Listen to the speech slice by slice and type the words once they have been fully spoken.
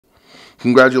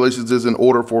Congratulations is in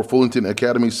order for Fullerton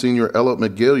Academy senior Ella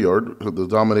McGilliard. The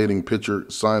dominating pitcher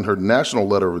signed her national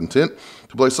letter of intent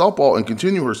to play softball and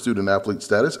continue her student-athlete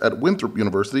status at Winthrop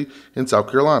University in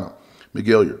South Carolina.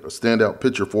 McGilliard, a standout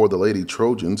pitcher for the Lady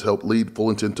Trojans, helped lead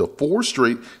Fullerton to 4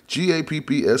 straight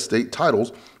GAPPS state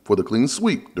titles for the clean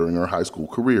sweep during her high school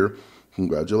career.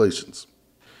 Congratulations.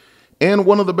 And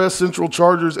one of the best Central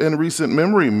Chargers in recent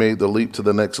memory made the leap to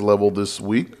the next level this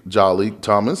week. Jalik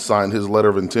Thomas signed his letter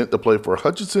of intent to play for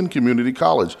Hutchinson Community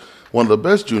College, one of the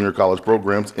best junior college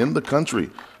programs in the country.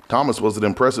 Thomas was an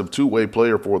impressive two-way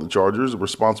player for the Chargers,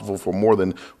 responsible for more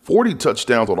than 40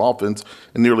 touchdowns on offense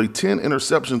and nearly 10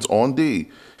 interceptions on D.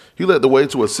 He led the way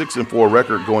to a 6-4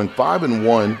 record, going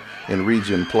 5-1 in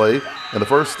region play and the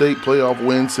first state playoff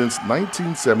win since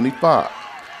 1975.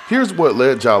 Here's what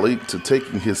led Jalik to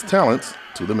taking his talents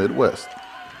to the Midwest.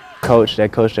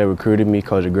 That coach that recruited me,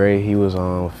 Coach Gray, he was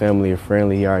family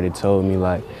friendly. He already told me,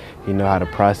 he know how the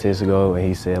process go, and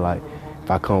he said,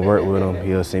 if I come work with him,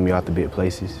 he'll send me out to big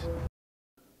places.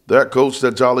 That coach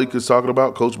that Jalik is talking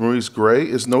about, Coach Maurice Gray,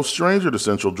 is no stranger to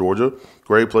Central Georgia.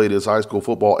 Gray played his high school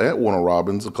football at Warner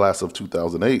Robins, the class of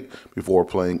 2008, before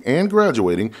playing and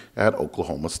graduating at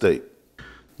Oklahoma State.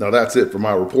 Now that's it for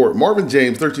my report. Marvin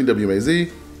James, 13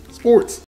 WMAZ Sports.